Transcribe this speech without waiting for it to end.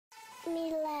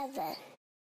forever.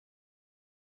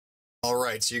 All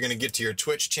right, so you're going to get to your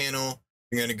Twitch channel.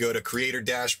 You're going to go to Creator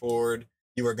Dashboard.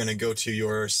 You are going to go to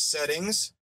your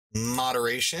Settings,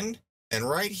 Moderation, and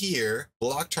right here,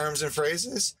 Block Terms and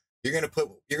Phrases. You're going to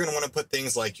want to put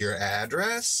things like your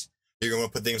address. You're going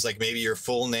to put things like maybe your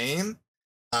full name,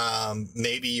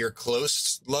 maybe your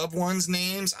close loved ones'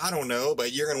 names. I don't know,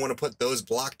 but you're going to want to put those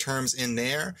block terms in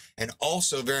there. And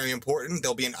also, very important,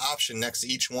 there'll be an option next to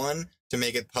each one to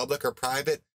make it public or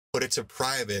private. Put it to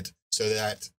private so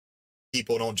that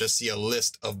people don't just see a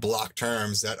list of block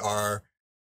terms that are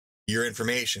your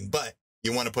information. But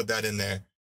you want to put that in there.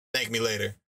 Thank me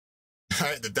later. All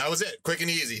right, that was it. Quick and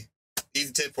easy.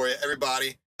 Easy tip for you.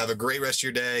 Everybody, have a great rest of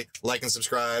your day. Like and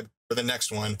subscribe for the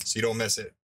next one so you don't miss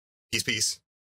it. Peace, peace.